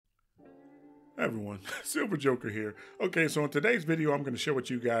Hi everyone, Silver Joker here. Okay, so in today's video, I'm going to share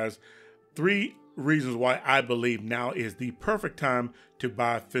with you guys 3 reasons why I believe now is the perfect time to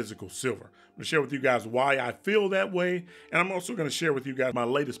buy physical silver. I'm going to share with you guys why I feel that way, and I'm also going to share with you guys my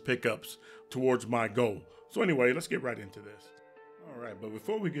latest pickups towards my goal. So anyway, let's get right into this. All right, but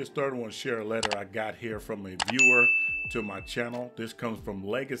before we get started, I want to share a letter I got here from a viewer to my channel. This comes from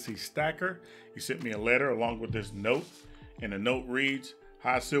Legacy Stacker. He sent me a letter along with this note, and the note reads,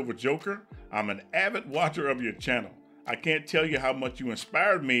 "Hi Silver Joker, I'm an avid watcher of your channel. I can't tell you how much you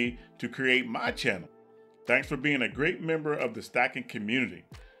inspired me to create my channel. Thanks for being a great member of the stacking community.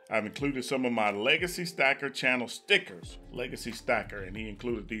 I've included some of my Legacy Stacker channel stickers." Legacy Stacker, and he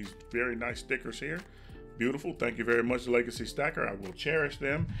included these very nice stickers here. Beautiful. Thank you very much, Legacy Stacker. I will cherish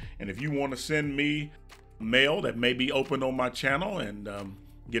them. And if you want to send me mail that may be opened on my channel and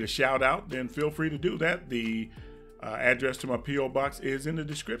get a shout out, then feel free to do that. The address to my P.O. box is in the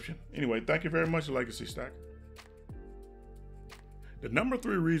description. Anyway, thank you very much, Legacy Stacker. The number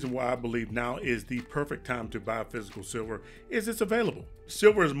 3 reason why I believe now is the perfect time to buy physical silver is it's available.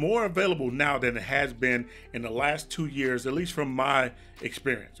 Silver is more available now than it has been in the last 2 years, at least from my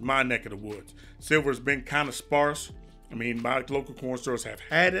experience, my neck of the woods. Silver has been kind of sparse. I mean, my local coin stores have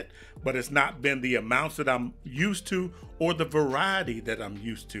had it, but it's not been the amounts that I'm used to or the variety that I'm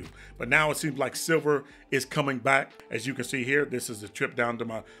used to. But now it seems like silver is coming back. As you can see here, this is a trip down to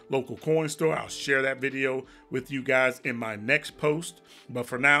my local coin store. I'll share that video with you guys in my next post. But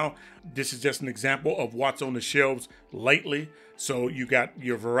for now, this is just an example of what's on the shelves lately. So you got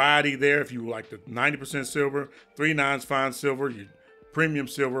your variety there. If you like the 90% silver, 3/9 fine silver, your premium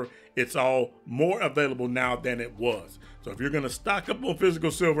silver, it's all more available now than it was. So if you're going to stock up on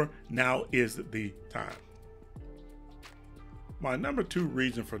physical silver, now is the time. My number 2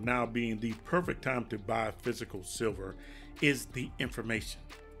 reason for now being the perfect time to buy physical silver is the information.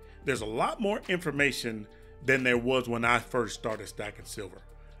 There's a lot more information than there was when I first started stacking silver.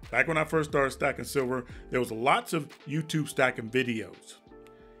 Back when I first started stacking silver, there was lots of YouTube stacking videos.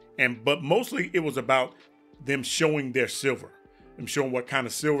 But mostly it was about them showing their silver. Them showing what kind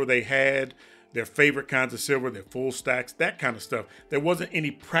of silver they had, their favorite kinds of silver, their full stacks, that kind of stuff. There wasn't any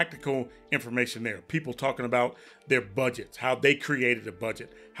practical information there. People talking about their budgets, how they created a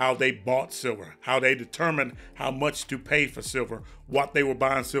budget, how they bought silver, how they determined how much to pay for silver, what they were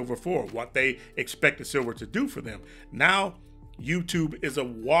buying silver for, what they expected silver to do for them. Now, YouTube is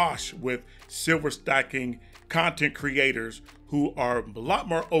awash with silver stacking content creators who are a lot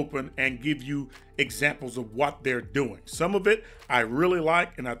more open and give you examples of what they're doing. Some of it I really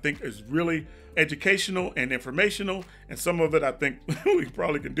like and I think is really educational and informational, and some of it I think we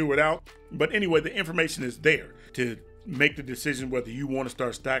probably can do without. But anyway, the information is there to make the decision whether you want to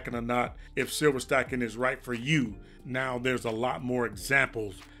start stacking or not. If silver stacking is right for you, now there's a lot more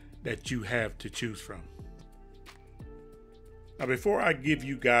examples that you have to choose from. Now, before I give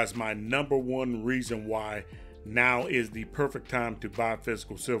you guys my number 1 reason why now is the perfect time to buy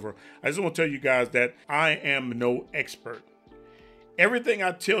physical silver, I just want to tell you guys that I am no expert. Everything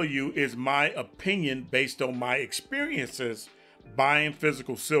I tell you is my opinion based on my experiences buying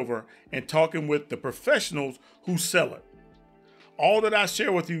physical silver and talking with the professionals who sell it. All that I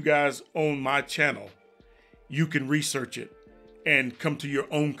share with you guys on my channel, you can research it and come to your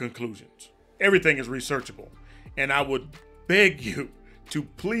own conclusions. Everything is researchable, and I would beg you to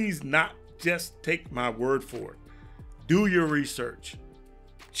please not just take my word for it. Do your research.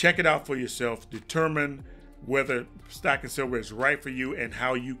 Check it out for yourself. Determine whether stacking silver is right for you and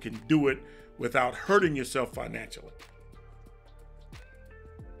how you can do it without hurting yourself financially.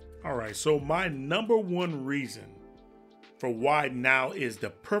 All right, so my number 1 reason for why now is the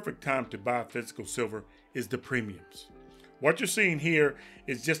perfect time to buy physical silver is the premiums. What you're seeing here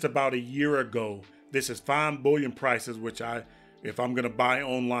is just about a year ago. This is fine bullion prices, which if I'm going to buy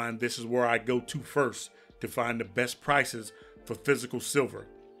online, this is where I go to first to find the best prices for physical silver.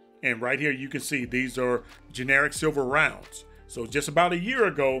 And right here, you can see these are generic silver rounds. So just about a year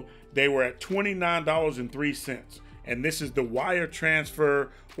ago, they were at $29.03. And this is the wire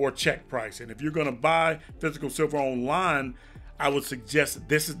transfer or check price. And if you're going to buy physical silver online, I would suggest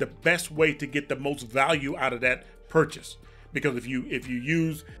this is the best way to get the most value out of that purchase. Because if you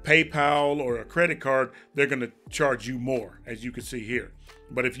use PayPal or a credit card, they're going to charge you more, as you can see here.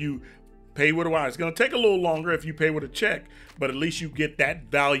 But if you pay with a wire, it's going to take a little longer if you pay with a check, but at least you get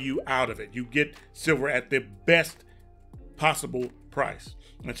that value out of it. You get silver at the best possible price.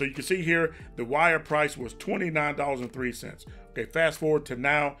 And so you can see here, the wire price was $29.03. Okay, fast forward to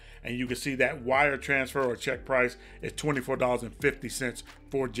now, and you can see that wire transfer or check price is $24.50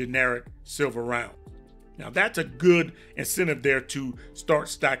 for generic silver round. Now that's a good incentive there to start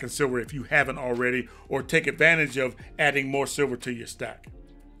stacking silver if you haven't already, or take advantage of adding more silver to your stack.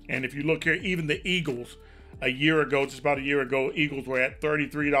 And if you look here, even the Eagles, a year ago, just about a year ago, Eagles were at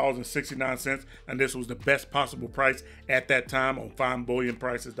 $33.69, and this was the best possible price at that time on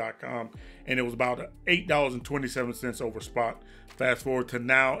FindBullionPrices.com, and it was about $8.27 over spot. Fast forward to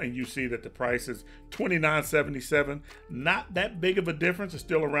now, and you see that the price is $29.77. Not that big of a difference. It's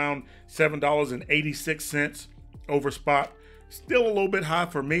still around $7.86 over spot. Still a little bit high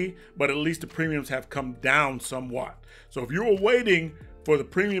for me, but at least the premiums have come down somewhat. So if you were waiting for the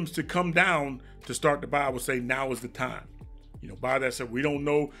premiums to come down to start to buy, I would say now is the time. Buy that. So we don't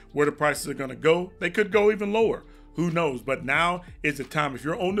know where the prices are going to go. They could go even lower. Who knows? But now is the time. If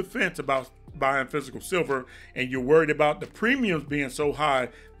you're on the fence about buying physical silver and you're worried about the premiums being so high,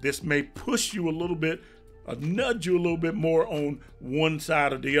 this may push you a little bit, nudge you a little bit more on one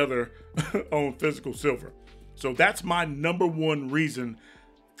side or the other on physical silver. So that's my number one reason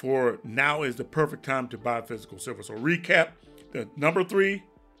for now is the perfect time to buy physical silver. So recap, the number 3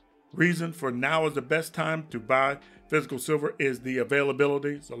 reason for now is the best time to buy physical silver is the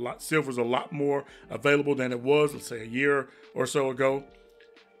availability. Silver's a lot more available than it was, let's say, a year or so ago.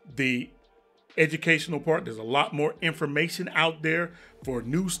 The educational part, there's a lot more information out there for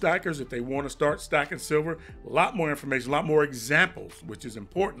new stackers if they want to start stacking silver. A lot more information, a lot more examples, which is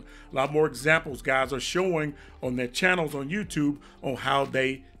important. A lot more examples guys are showing on their channels on YouTube on how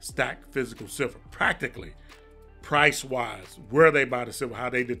they stack physical silver practically, price-wise, where they buy the silver, how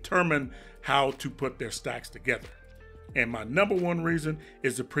they determine how to put their stacks together. And my number one reason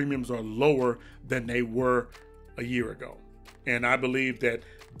is the premiums are lower than they were a year ago. And I believe that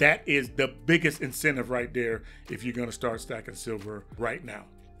that is the biggest incentive right there if you're going to start stacking silver right now.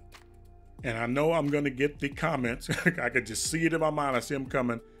 And I know I'm going to get the comments. I could just see it in my mind. I see them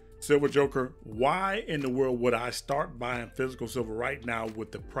coming. Silver Joker, why in the world would I start buying physical silver right now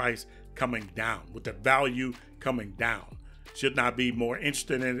with the price coming down, with the value coming down? Should not be more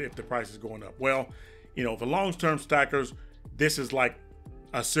interested in it if the price is going up. Well, for long-term stackers, this is like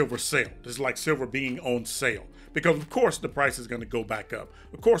a silver sale. This is like silver being on sale. Because of course the price is going to go back up.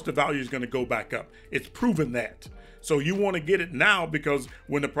 Of course the value is going to go back up. It's proven that. So you want to get it now because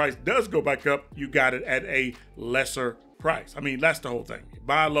when the price does go back up, you got it at a lesser price. I mean, that's the whole thing.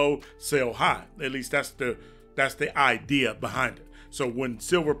 Buy low, sell high. At least that's the idea behind it. So when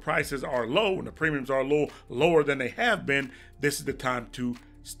silver prices are low, when the premiums are lower than they have been, this is the time to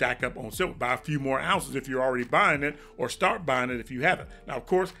stack up on silver. Buy a few more ounces if you're already buying it, or start buying it if you haven't. Now, of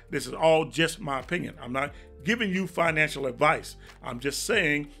course, this is all just my opinion. I'm not giving you financial advice. I'm just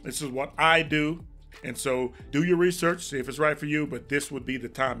saying this is what I do. And so do your research, see if it's right for you. But this would be the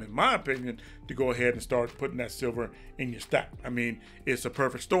time, in my opinion, to go ahead and start putting that silver in your stack. I mean, it's a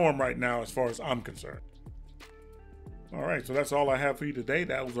perfect storm right now as far as I'm concerned. All right, so that's all I have for you today.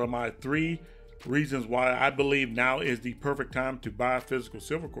 Those are my 3 reasons why I believe now is the perfect time to buy physical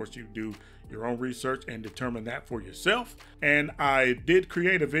silver. Of course, you do your own research and determine that for yourself. And I did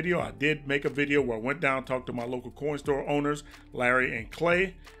create a video. I did make a video where I went down, talked to my local coin store owners, Larry and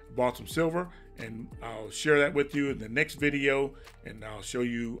Clay, bought some silver, and I'll share that with you in the next video. And I'll show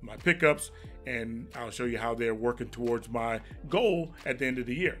you my pickups, and I'll show you how they're working towards my goal at the end of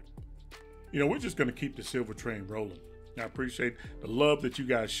the year. We're just going to keep the silver train rolling. I appreciate the love that you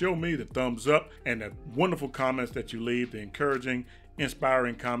guys show me, the thumbs up, and the wonderful comments that you leave, the encouraging,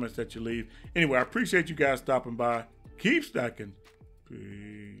 inspiring comments that you leave. Anyway, I appreciate you guys stopping by. Keep stacking.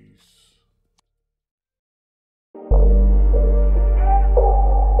 Peace.